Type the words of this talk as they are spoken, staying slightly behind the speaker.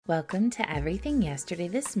Welcome to Everything Yesterday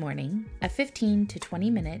This Morning, a 15 to 20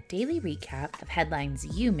 minute daily recap of headlines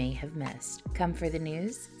you may have missed. Come for the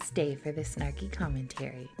news, stay for the snarky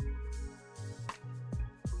commentary.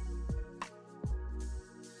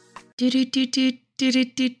 Good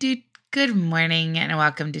morning and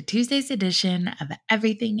welcome to Tuesday's edition of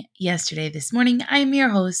Everything Yesterday This Morning. I'm your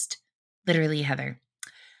host, literally Heather.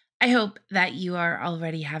 I hope that you are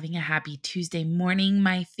already having a happy Tuesday morning,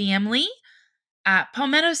 my family.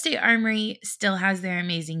 Palmetto State Armory still has their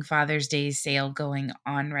amazing Father's Day sale going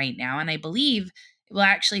on right now, and I believe it will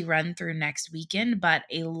actually run through next weekend, but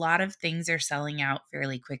a lot of things are selling out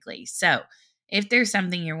fairly quickly. So if there's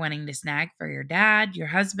something you're wanting to snag for your dad, your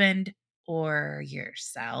husband, or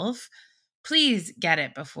yourself, please get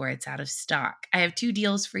it before it's out of stock. I have two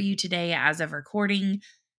deals for you today as of recording.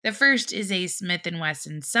 The first is a Smith &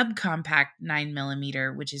 Wesson subcompact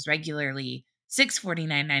 9mm, which is regularly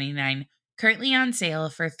 $649.99. Currently on sale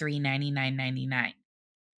for $399.99.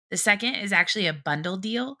 The second is actually a bundle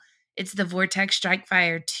deal. It's the Vortex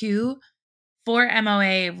Strike-Fire 2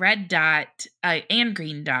 4MOA red dot and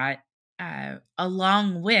green dot,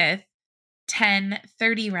 along with 10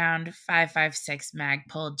 30-round 5.56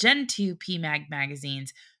 Magpul Gen 2 PMag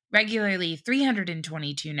magazines, regularly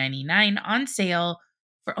 $322.99, on sale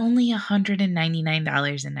for only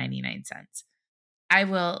 $199.99. I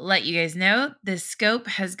will let you guys know this scope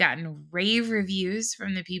has gotten rave reviews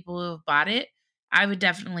from the people who have bought it. I would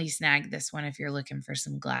definitely snag this one if you're looking for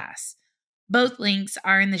some glass. Both links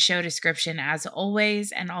are in the show description as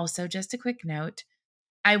always, and also just a quick note,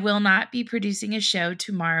 I will not be producing a show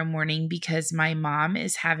tomorrow morning because my mom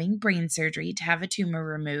is having brain surgery to have a tumor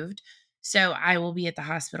removed, so I will be at the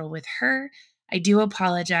hospital with her. I do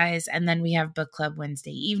apologize, and then we have book club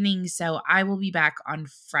Wednesday evening, so I will be back on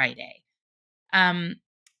Friday. And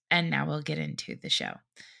now we'll get into the show.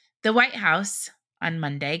 The White House on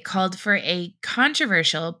Monday called for a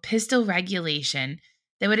controversial pistol regulation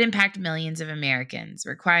that would impact millions of Americans,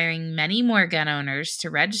 requiring many more gun owners to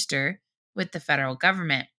register with the federal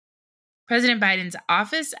government. President Biden's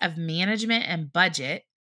Office of Management and Budget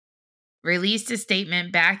released a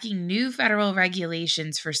statement backing new federal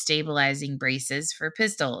regulations for stabilizing braces for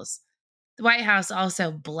pistols. The White House also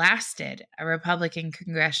blasted a Republican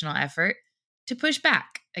congressional effort to push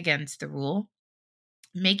back against the rule,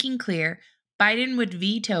 making clear Biden would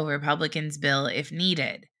veto Republicans' bill if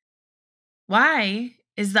needed. Why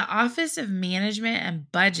is the Office of Management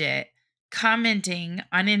and Budget commenting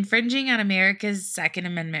on infringing on America's Second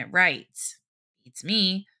Amendment rights? Beats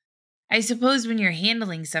me. I suppose when you're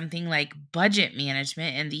handling something like budget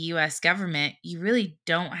management in the U.S. government, you really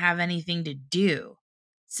don't have anything to do,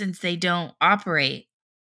 since they don't operate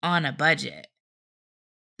on a budget.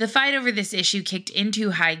 The fight over this issue kicked into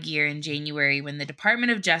high gear in January when the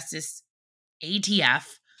Department of Justice,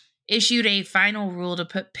 ATF, issued a final rule to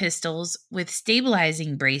put pistols with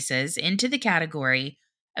stabilizing braces into the category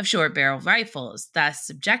of short barrel rifles, thus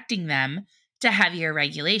subjecting them to heavier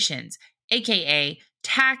regulations, aka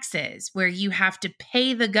taxes, where you have to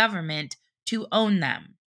pay the government to own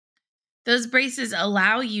them. Those braces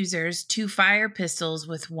allow users to fire pistols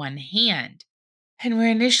with one hand, and were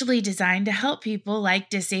initially designed to help people like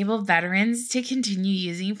disabled veterans to continue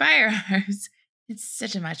using firearms. It's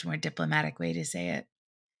such a much more diplomatic way to say it.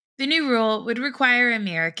 The new rule would require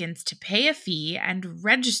Americans to pay a fee and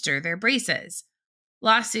register their braces.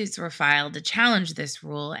 Lawsuits were filed to challenge this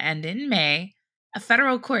rule, and in May, a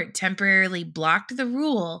federal court temporarily blocked the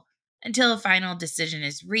rule until a final decision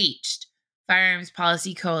is reached. Firearms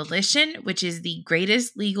Policy Coalition, which is the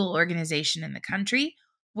greatest legal organization in the country,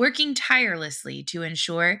 working tirelessly to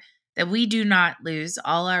ensure that we do not lose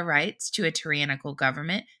all our rights to a tyrannical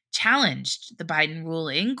government, challenged the Biden rule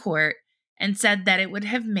in court and said that it would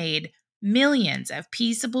have made millions of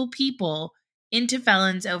peaceable people into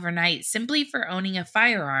felons overnight simply for owning a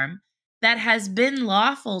firearm that has been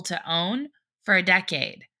lawful to own for a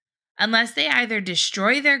decade, unless they either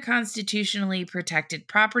destroy their constitutionally protected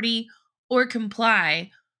property or comply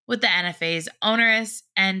with the NFA's onerous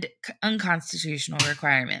and unconstitutional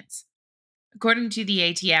requirements. According to the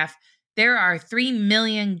ATF, there are 3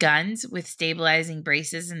 million guns with stabilizing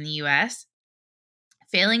braces in the U.S.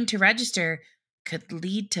 Failing to register could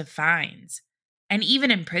lead to fines and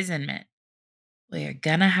even imprisonment. Well, you're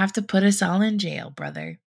gonna have to put us all in jail,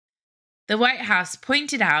 brother. The White House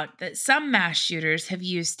pointed out that some mass shooters have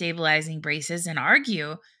used stabilizing braces and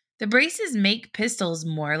argue the braces make pistols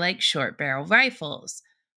more like short barrel rifles,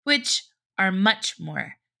 which are much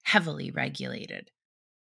more heavily regulated.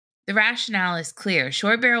 The rationale is clear.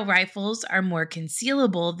 Short barrel rifles are more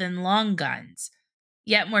concealable than long guns.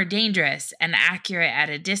 yet more dangerous and accurate at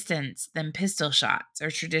a distance than pistol shots or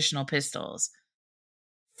traditional pistols.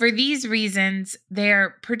 For these reasons,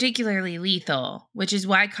 they're particularly lethal, which is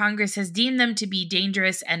why Congress has deemed them to be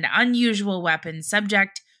dangerous and unusual weapons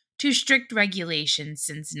subject to strict regulations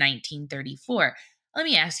since 1934. Let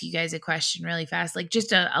me ask you guys a question really fast, like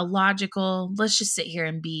just a logical, let's just sit here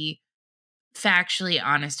and be factually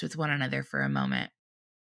honest with one another for a moment.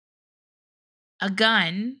 A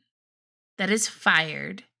gun that is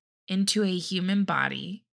fired into a human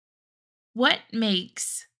body, what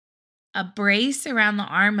makes a brace around the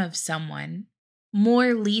arm of someone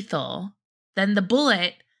more lethal than the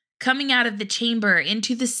bullet coming out of the chamber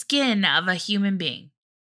into the skin of a human being?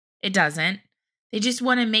 It doesn't. They just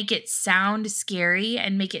want to make it sound scary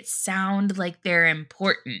and make it sound like they're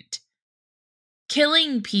important.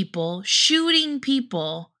 Killing people, shooting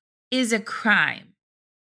people is a crime.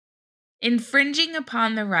 Infringing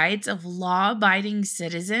upon the rights of law-abiding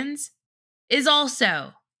citizens is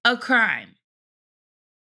also a crime.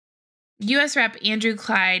 U.S. Rep. Andrew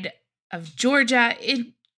Clyde of Georgia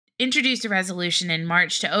introduced a resolution in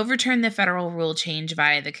March to overturn the federal rule change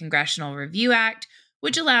via the Congressional Review Act,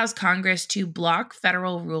 which allows Congress to block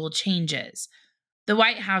federal rule changes. The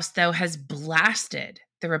White House, though, has blasted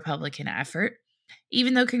the Republican effort,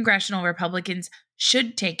 even though congressional Republicans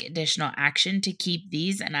should take additional action to keep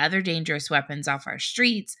these and other dangerous weapons off our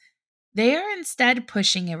streets. They are instead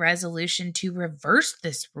pushing a resolution to reverse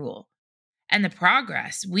this rule and the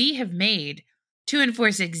progress we have made to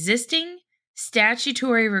enforce existing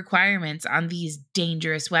statutory requirements on these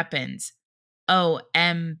dangerous weapons.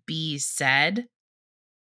 OMB said.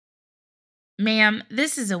 Ma'am,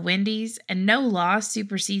 this is a Wendy's, and no law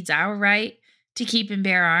supersedes our right to keep and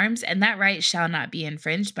bear arms, and that right shall not be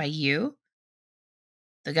infringed by you,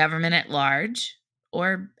 the government at large,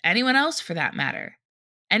 or anyone else for that matter.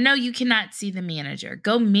 And no, you cannot see the manager.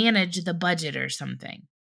 Go manage the budget or something.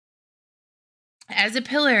 As a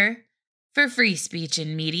pillar for free speech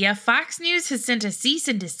and media, Fox News has sent a cease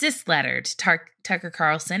and desist letter to Tucker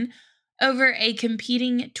Carlson over a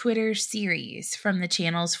competing Twitter series from the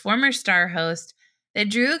channel's former star host that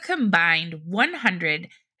drew a combined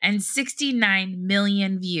 169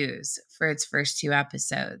 million views for its first 2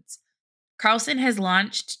 episodes. Carlson has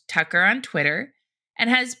launched Tucker on Twitter and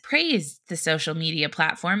has praised the social media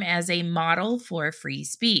platform as a model for free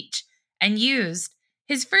speech and used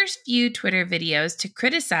his first few Twitter videos to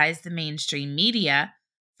criticize the mainstream media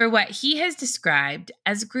for what he has described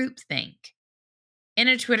as groupthink. In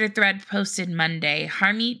a Twitter thread posted Monday,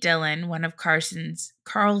 Harmeet Dillon, one of Carlson's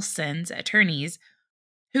attorneys,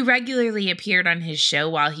 who regularly appeared on his show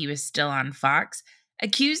while he was still on Fox,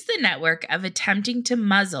 accused the network of attempting to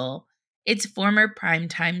muzzle its former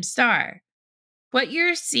primetime star. What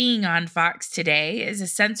you're seeing on Fox today is a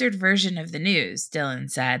censored version of the news, Dillon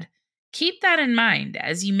said. Keep that in mind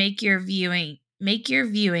as you make your viewing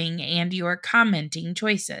and your commenting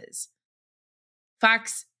choices.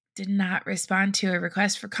 Fox did not respond to a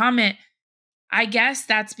request for comment. I guess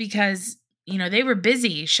that's because, they were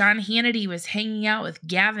busy. Sean Hannity was hanging out with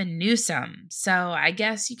Gavin Newsom. So I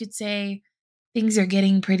guess you could say things are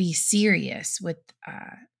getting pretty serious with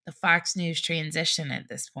the Fox News transition at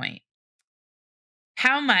this point.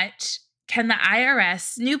 How much can the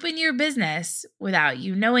IRS snoop in your business without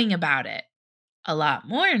you knowing about it? A lot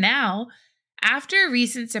more now, after a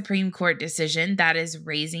recent Supreme Court decision that is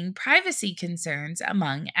raising privacy concerns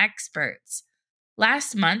among experts.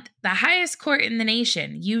 Last month, the highest court in the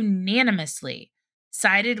nation unanimously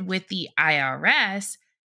sided with the IRS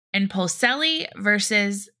in Polselli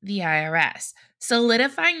versus the IRS,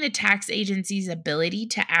 solidifying the tax agency's ability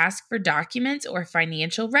to ask for documents or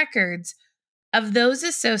financial records of those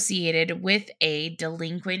associated with a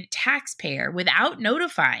delinquent taxpayer without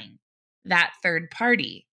notifying that third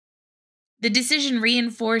party. The decision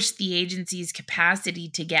reinforced the agency's capacity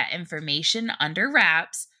to get information under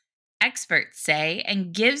wraps, experts say,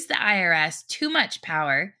 and gives the IRS too much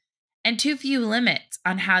power and too few limits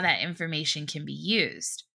on how that information can be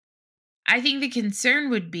used. I think the concern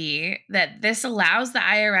would be that this allows the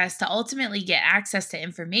IRS to ultimately get access to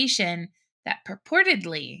information that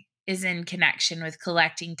purportedly is in connection with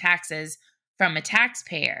collecting taxes from a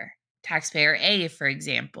taxpayer A, for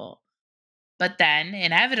example. But then,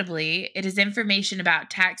 inevitably, it is information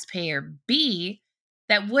about taxpayer B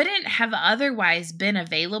that wouldn't have otherwise been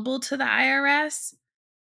available to the IRS.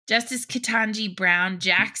 Justice Ketanji Brown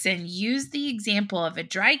Jackson used the example of a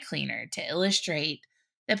dry cleaner to illustrate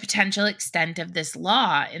the potential extent of this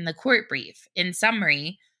law in the court brief. In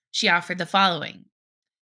summary, she offered the following.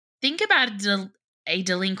 Think about a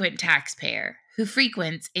delinquent taxpayer who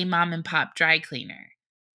frequents a mom-and-pop dry cleaner.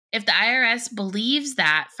 If the IRS believes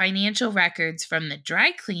that financial records from the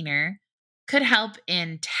dry cleaner could help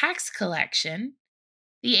in tax collection,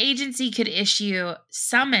 the agency could issue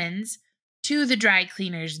summons to the dry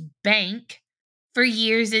cleaner's bank for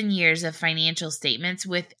years and years of financial statements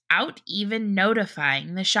without even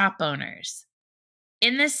notifying the shop owners.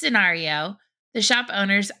 In this scenario, the shop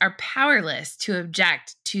owners are powerless to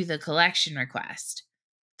object to the collection request.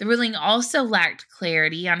 The ruling also lacked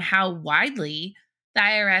clarity on how widely the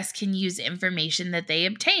IRS can use information that they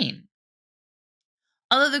obtain.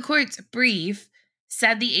 Although the court's brief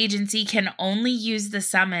said the agency can only use the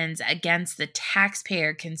summons against the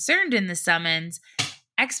taxpayer concerned in the summons,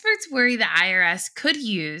 experts worry the IRS could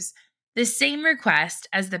use the same request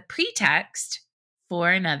as the pretext for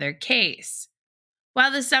another case.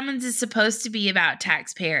 While the summons is supposed to be about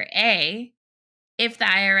taxpayer A, if the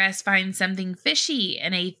IRS finds something fishy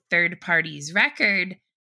in a third party's record,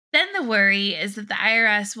 then the worry is that the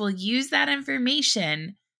IRS will use that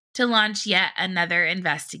information to launch yet another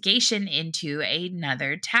investigation into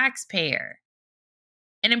another taxpayer.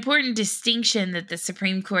 An important distinction that the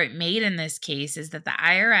Supreme Court made in this case is that the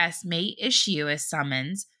IRS may issue a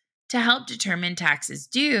summons to help determine taxes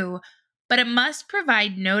due, but it must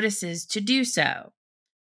provide notices to do so.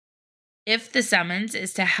 If the summons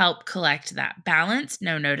is to help collect that balance,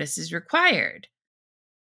 no notice is required.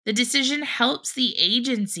 The decision helps the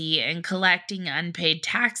agency in collecting unpaid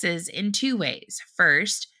taxes in two ways.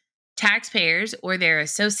 First, taxpayers or their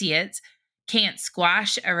associates can't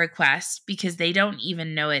squash a request because they don't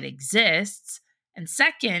even know it exists. And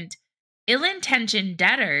second, ill-intentioned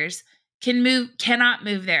debtors cannot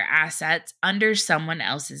move their assets under someone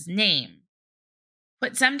else's name.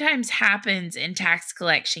 What sometimes happens in tax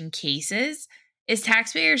collection cases is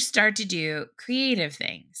taxpayers start to do creative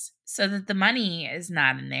things so that the money is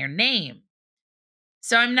not in their name.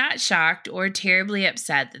 So I'm not shocked or terribly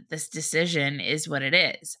upset that this decision is what it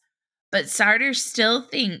is. But Sarter still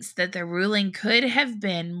thinks that the ruling could have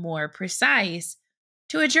been more precise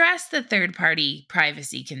to address the third-party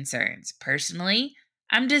privacy concerns. Personally,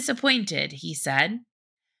 I'm disappointed, he said.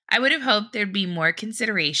 I would have hoped there'd be more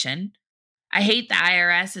consideration. I hate the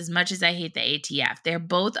IRS as much as I hate the ATF. They're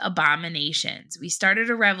both abominations. We started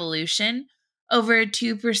a revolution over a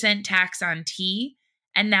 2% tax on tea,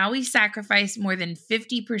 and now we sacrifice more than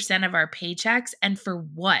 50% of our paychecks, and for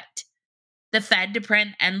what? The Fed to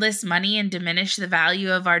print endless money and diminish the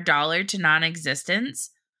value of our dollar to non-existence?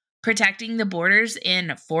 Protecting the borders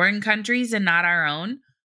in foreign countries and not our own?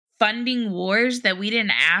 Funding wars that we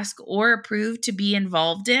didn't ask or approve to be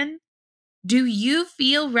involved in? Do you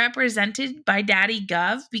feel represented by Daddy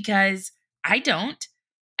Gov? Because I don't.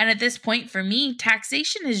 And at this point, for me,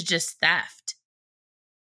 taxation is just theft.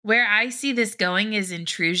 Where I see this going is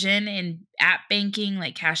intrusion in app banking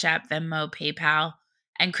like Cash App, Venmo, PayPal,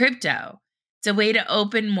 and crypto. It's a way to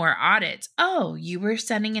open more audits. Oh, you were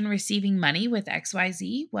sending and receiving money with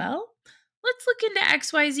XYZ? Well, let's look into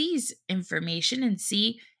XYZ's information and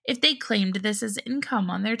see if they claimed this as income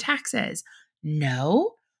on their taxes.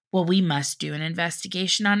 No? Well, we must do an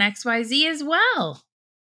investigation on XYZ as well.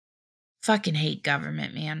 Fucking hate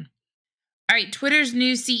government, man. All right, Twitter's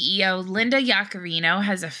new CEO, Linda Yaccarino,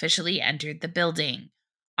 has officially entered the building.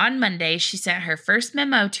 On Monday, she sent her first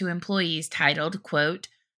memo to employees titled, quote,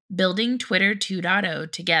 Building Twitter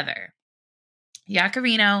 2.0 Together.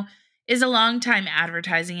 Yaccarino is a longtime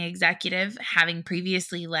advertising executive, having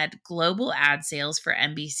previously led global ad sales for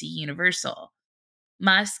NBC Universal.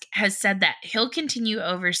 Musk has said that he'll continue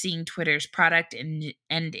overseeing Twitter's product and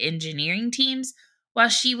engineering teams, while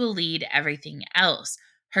she will lead everything else.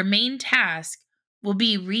 Her main task will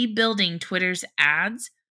be rebuilding Twitter's ads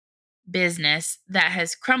business that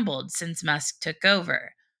has crumbled since Musk took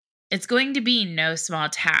over. It's going to be no small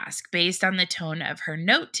task. Based on the tone of her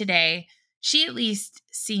note today, she at least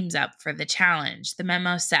seems up for the challenge. The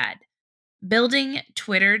memo said, Building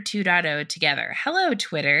Twitter 2.0 together. Hello,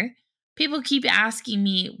 Twitter. People keep asking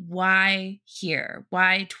me why here,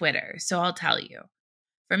 why Twitter, so I'll tell you.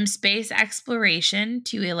 From space exploration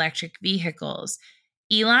to electric vehicles,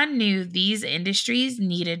 Elon knew these industries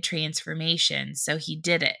needed transformation, so he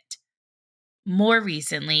did it. More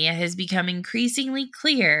recently, it has become increasingly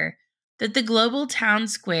clear that the global town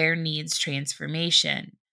square needs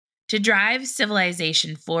transformation. To drive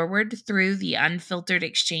civilization forward through the unfiltered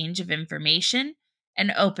exchange of information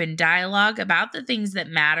and open dialogue about the things that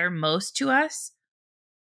matter most to us.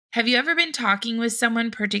 Have you ever been talking with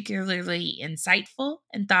someone particularly insightful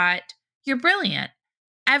and thought, you're brilliant?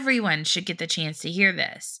 Everyone should get the chance to hear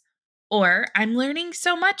this. Or, I'm learning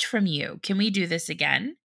so much from you. Can we do this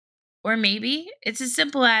again? Or maybe it's as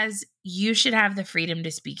simple as you should have the freedom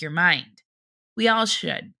to speak your mind. We all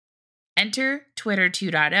should. Enter Twitter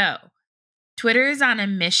 2.0. Twitter is on a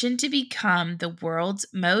mission to become the world's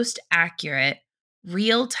most accurate,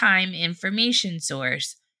 real-time information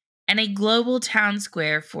source and a global town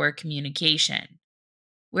square for communication.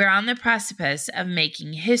 We're on the precipice of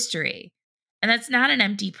making history, and that's not an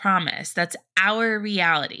empty promise. That's our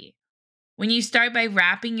reality. When you start by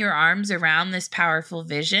wrapping your arms around this powerful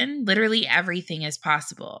vision, literally everything is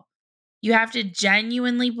possible. You have to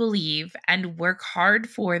genuinely believe and work hard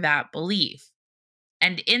for that belief.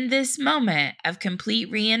 And in this moment of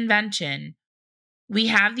complete reinvention, we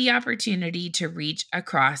have the opportunity to reach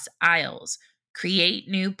across aisles, create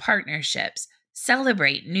new partnerships,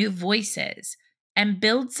 celebrate new voices, and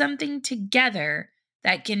build something together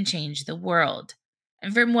that can change the world.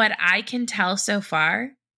 And from what I can tell so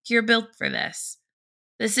far, you're built for this.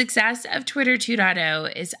 The success of Twitter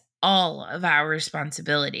 2.0 is all of our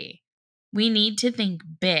responsibility. We need to think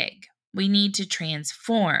big. We need to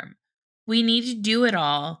transform. We need to do it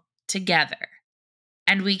all together.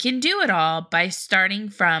 And we can do it all by starting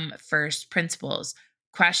from first principles,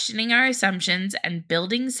 questioning our assumptions, and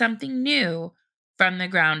building something new from the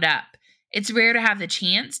ground up. It's rare to have the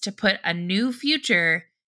chance to put a new future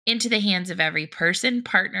into the hands of every person,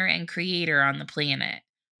 partner, and creator on the planet.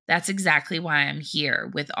 That's exactly why I'm here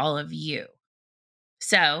with all of you.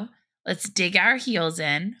 So let's dig our heels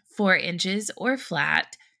in, 4 inches or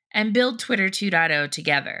flat, and build Twitter 2.0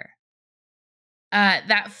 together.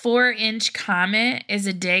 That 4-inch comment is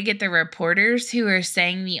a dig at the reporters who are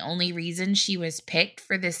saying the only reason she was picked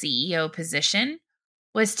for the CEO position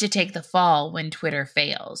was to take the fall when Twitter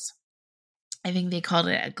fails. I think they called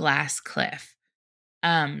it a glass cliff.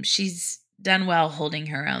 She's done well holding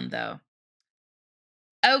her own, though.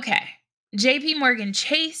 Okay. JP Morgan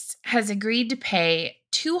Chase has agreed to pay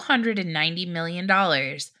 $290 million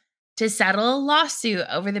to settle a lawsuit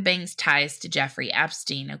over the bank's ties to Jeffrey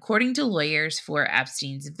Epstein, according to lawyers for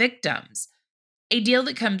Epstein's victims. A deal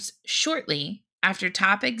that comes shortly after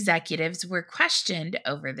top executives were questioned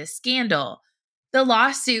over the scandal. The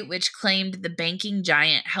lawsuit, which claimed the banking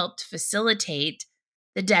giant helped facilitate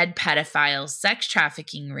the dead pedophile's sex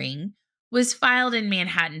trafficking ring, was filed in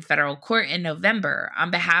Manhattan federal court in November on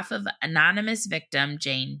behalf of anonymous victim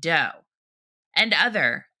Jane Doe and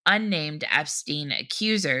other unnamed Epstein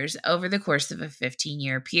accusers over the course of a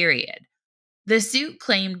 15-year period. The suit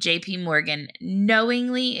claimed JP Morgan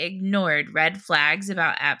knowingly ignored red flags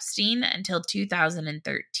about Epstein until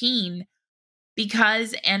 2013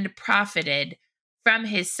 because and profited from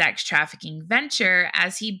his sex trafficking venture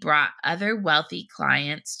as he brought other wealthy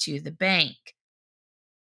clients to the bank.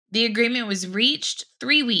 The agreement was reached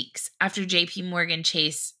 3 weeks after JP Morgan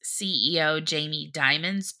Chase CEO Jamie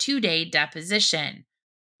Dimon's 2-day deposition,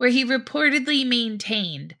 where he reportedly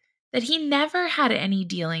maintained that he never had any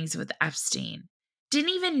dealings with Epstein, didn't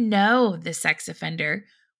even know the sex offender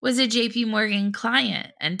was a JP Morgan client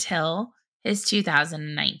until his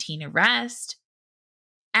 2019 arrest.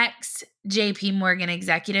 Ex-JP Morgan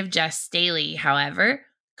executive Jes Staley, however,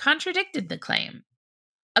 contradicted the claim.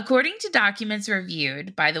 According to documents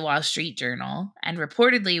reviewed by the Wall Street Journal and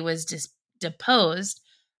reportedly was deposed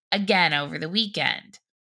again over the weekend.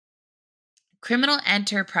 Criminal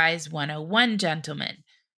Enterprise 101, gentlemen.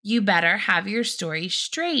 You better have your story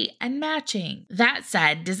straight and matching. That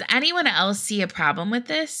said, does anyone else see a problem with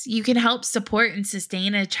this? You can help support and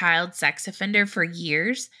sustain a child sex offender for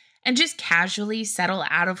years and just casually settle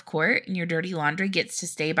out of court and your dirty laundry gets to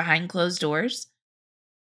stay behind closed doors?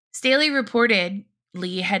 Staley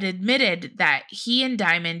reportedly had admitted that he and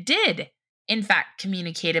Dimon did, in fact,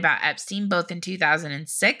 communicate about Epstein both in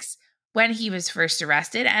 2006 when he was first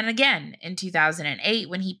arrested and again in 2008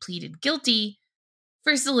 when he pleaded guilty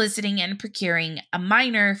for soliciting and procuring a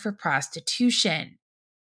minor for prostitution.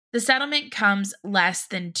 The settlement comes less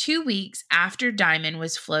than 2 weeks after Dimon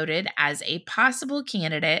was floated as a possible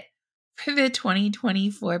candidate for the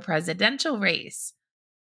 2024 presidential race.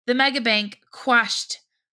 The megabank quashed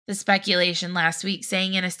the speculation last week,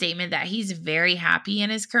 saying in a statement that he's very happy in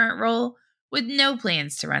his current role with no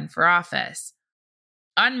plans to run for office.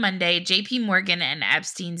 On Monday, JP Morgan and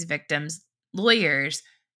Epstein's victims' lawyers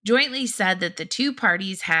jointly said that the two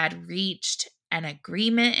parties had reached an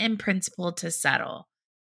agreement in principle to settle.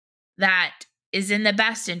 That is in the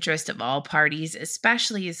best interest of all parties,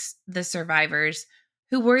 especially the survivors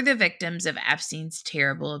who were the victims of Epstein's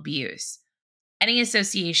terrible abuse. Any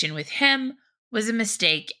association with him was a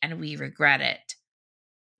mistake, and we regret it.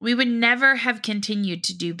 We would never have continued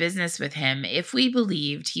to do business with him if we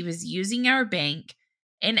believed he was using our bank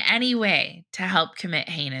in any way to help commit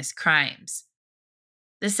heinous crimes.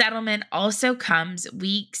 The settlement also comes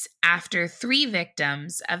weeks after 3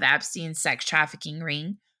 victims of Epstein's sex trafficking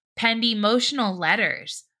ring penned emotional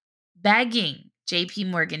letters begging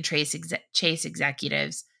JP Morgan Chase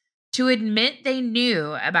executives to admit they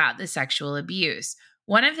knew about the sexual abuse.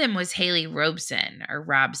 One of them was Haley Robson,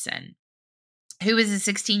 who was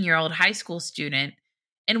a 16-year-old high school student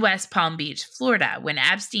in West Palm Beach, Florida, when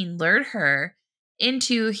Epstein lured her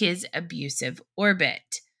into his abusive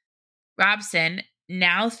orbit. Robson,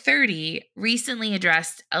 now 30, recently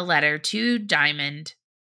addressed a letter to Diamond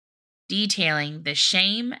detailing the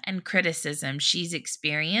shame and criticism she's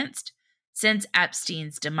experienced since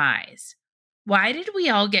Epstein's demise. Why did we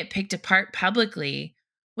all get picked apart publicly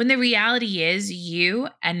when the reality is you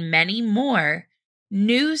and many more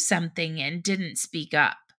knew something and didn't speak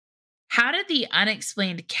up? How did the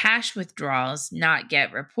unexplained cash withdrawals not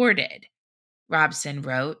get reported? Robson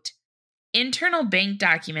wrote, internal bank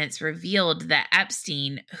documents revealed that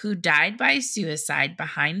Epstein, who died by suicide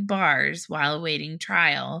behind bars while awaiting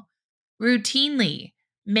trial, routinely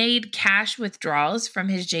made cash withdrawals from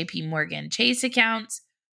his JP Morgan Chase accounts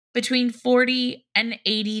between $40,000 and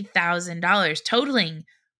 $80,000, totaling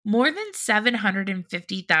more than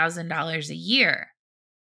 $750,000 a year.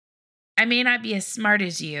 I may not be as smart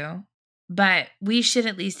as you, but we should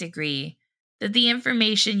at least agree that the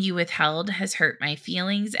information you withheld has hurt my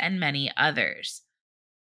feelings and many others.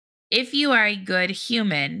 If you are a good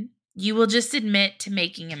human, you will just admit to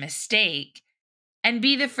making a mistake and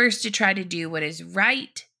be the first to try to do what is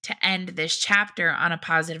right to end this chapter on a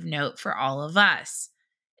positive note for all of us.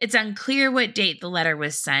 It's unclear what date the letter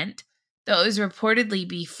was sent, though it was reportedly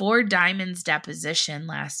before Diamond's deposition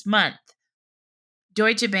last month.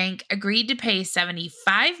 Deutsche Bank agreed to pay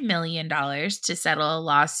 $75 million to settle a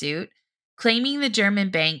lawsuit, claiming the German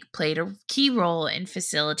bank played a key role in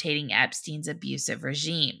facilitating Epstein's abusive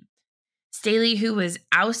regime. Staley, who was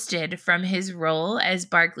ousted from his role as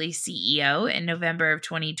Barclays CEO in November of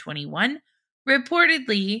 2021,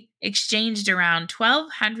 reportedly exchanged around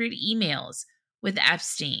 1,200 emails with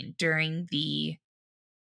Epstein during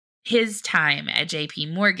his time at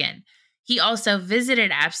JP Morgan. He also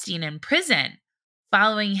visited Epstein in prison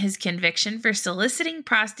following his conviction for soliciting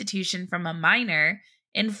prostitution from a minor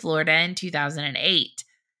in Florida in 2008.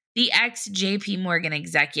 The ex-JP Morgan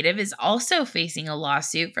executive is also facing a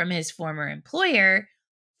lawsuit from his former employer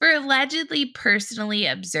for allegedly personally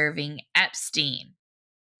observing Epstein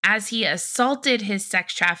as he assaulted his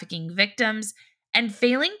sex trafficking victims and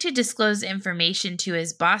failing to disclose information to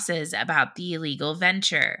his bosses about the illegal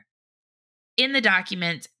venture. In the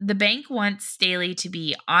documents, the bank wants Staley to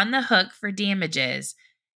be on the hook for damages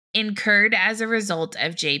incurred as a result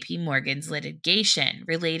of JP Morgan's litigation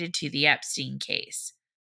related to the Epstein case.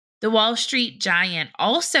 The Wall Street giant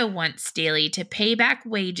also wants Staley to pay back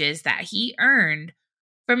wages that he earned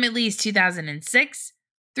from at least 2006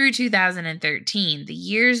 through 2013, the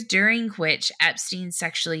years during which Epstein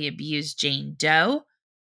sexually abused Jane Doe.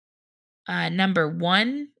 Jane Doe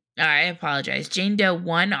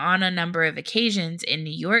 1 on a number of occasions in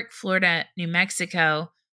New York, Florida, New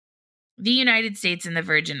Mexico, the United States, and the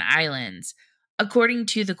Virgin Islands, according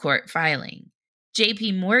to the court filing.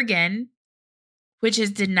 JP Morgan, which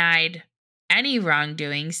has denied any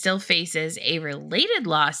wrongdoing, still faces a related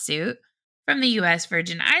lawsuit from the U.S.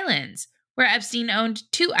 Virgin Islands, where Epstein owned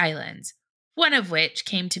 2 islands, one of which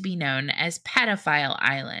came to be known as Pedophile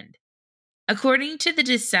Island. According to the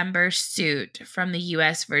December suit from the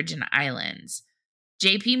U.S. Virgin Islands,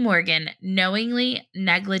 JP Morgan knowingly,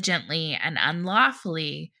 negligently, and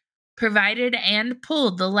unlawfully provided and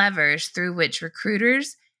pulled the levers through which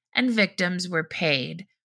recruiters and victims were paid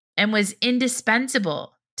and was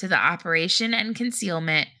indispensable to the operation and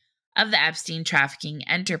concealment of the Epstein trafficking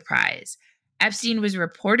enterprise. Epstein was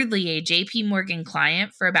reportedly a JP Morgan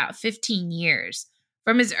client for about 15 years,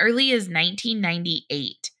 from as early as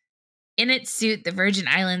 1998. In its suit, the Virgin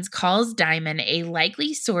Islands calls Diamond a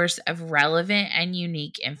likely source of relevant and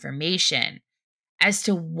unique information as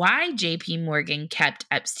to why JP Morgan kept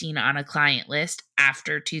Epstein on a client list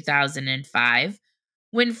after 2005,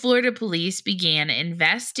 when Florida police began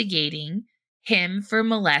investigating him for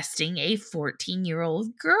molesting a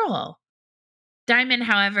 14-year-old girl. Diamond,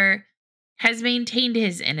 however, has maintained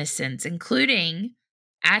his innocence, including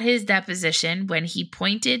at his deposition when he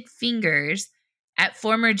pointed fingers at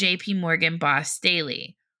former JP Morgan boss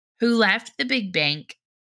Staley, who left the big bank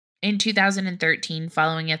in 2013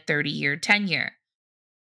 following a 30-year tenure.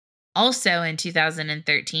 Also in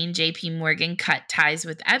 2013, JP Morgan cut ties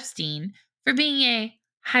with Epstein for being a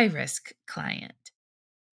high-risk client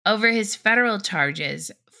over his federal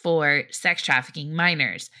charges for sex trafficking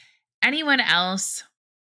minors. Anyone else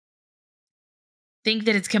think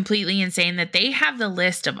that it's completely insane that they have the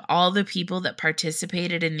list of all the people that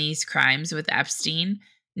participated in these crimes with Epstein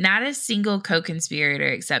Not a single co-conspirator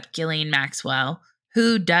except Ghislaine Maxwell,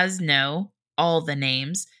 who does know all the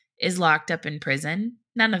names, is locked up in prison.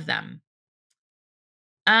 None of them.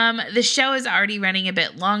 The show is already running a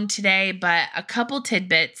bit long today, but a couple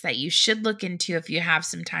tidbits that you should look into if you have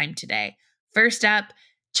some time today. First up,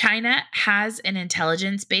 China has an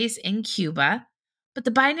intelligence base in Cuba, but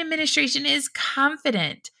the Biden administration is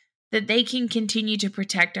confident that they can continue to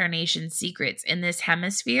protect our nation's secrets in this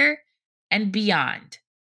hemisphere and beyond.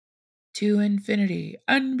 To infinity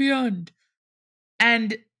and beyond.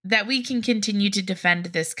 And that we can continue to defend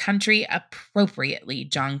this country appropriately,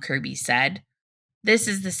 John Kirby said. This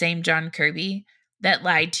is the same John Kirby that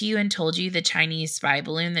lied to you and told you the Chinese spy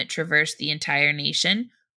balloon that traversed the entire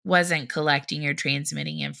nation wasn't collecting or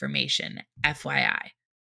transmitting information, FYI.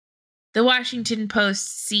 The Washington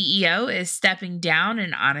Post CEO is stepping down,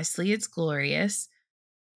 and honestly, it's glorious.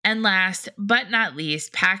 And last but not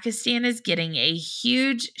least, Pakistan is getting a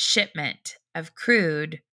huge shipment of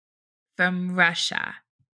crude from Russia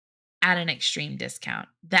at an extreme discount.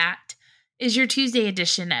 That is your Tuesday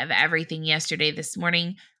edition of Everything Yesterday This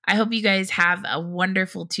Morning. I hope you guys have a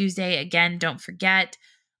wonderful Tuesday. Again, don't forget,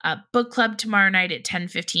 book club tomorrow night at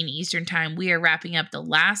 10:15 Eastern Time. We are wrapping up the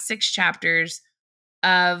last 6 chapters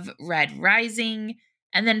of Red Rising.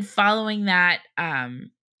 And then following that,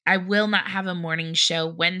 I will not have a morning show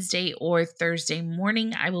Wednesday or Thursday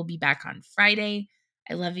morning. I will be back on Friday.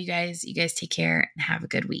 I love you guys. You guys take care and have a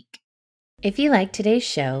good week. If you like today's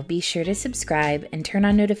show, be sure to subscribe and turn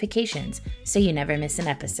on notifications so you never miss an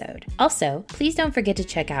episode. Also, please don't forget to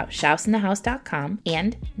check out shouseinthehouse.com,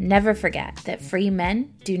 and never forget that free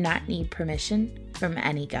men do not need permission from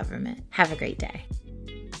any government. Have a great day.